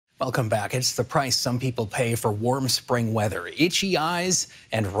Welcome back. It's the price some people pay for warm spring weather. Itchy eyes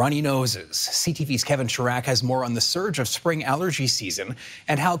and runny noses. CTV's Kevin Chirac has more on the surge of spring allergy season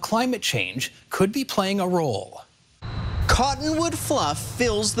and how climate change could be playing a role. Cottonwood fluff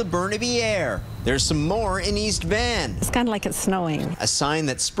fills the Burnaby air. There's some more in East Van. It's kind of like it's snowing. A sign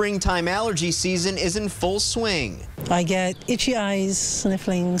that springtime allergy season is in full swing. I get itchy eyes,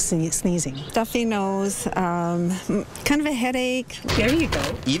 sniffling, sneezing. Stuffy nose, kind of a headache. There you go.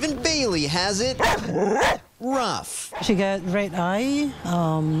 Even Bailey has it rough. She got red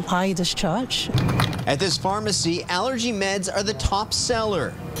eye discharge. At this pharmacy, allergy meds are the top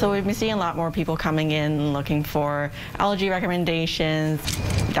seller. So we've been seeing a lot more people coming in looking for allergy recommendations.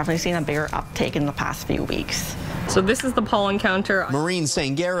 Definitely seen a bigger uptake in the past few weeks. So this is the pollen counter. Maureen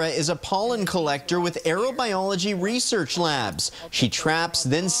Sangera is a pollen collector with aerobiology research labs. She traps,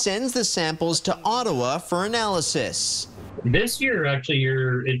 then sends the samples to Ottawa for analysis. This year, actually,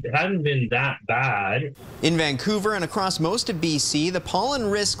 it hasn't been that bad. In Vancouver and across most of BC, the pollen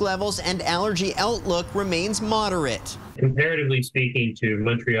risk levels and allergy outlook remains moderate. Comparatively speaking to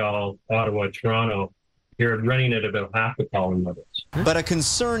Montreal, Ottawa, Toronto, you're running at about half the pollen levels. But a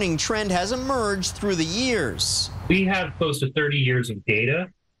concerning trend has emerged through the years. We have close to 30 years of data,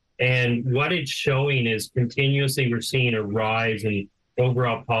 and what it's showing is continuously we're seeing a rise in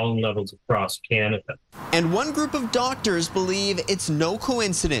overall pollen levels across Canada. And one group of doctors believe it's no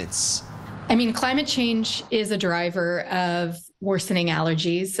coincidence. I mean, climate change is a driver of worsening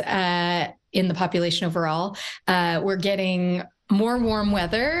allergies in the population overall. We're getting more warm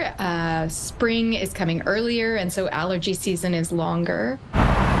weather. Spring is coming earlier, and so allergy season is longer.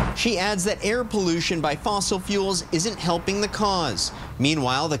 She adds that air pollution by fossil fuels isn't helping the cause.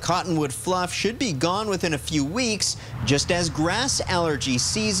 Meanwhile, the cottonwood fluff should be gone within a few weeks, just as grass allergy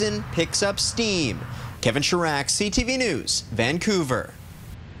season picks up steam. Kevin Chirac, CTV News, Vancouver.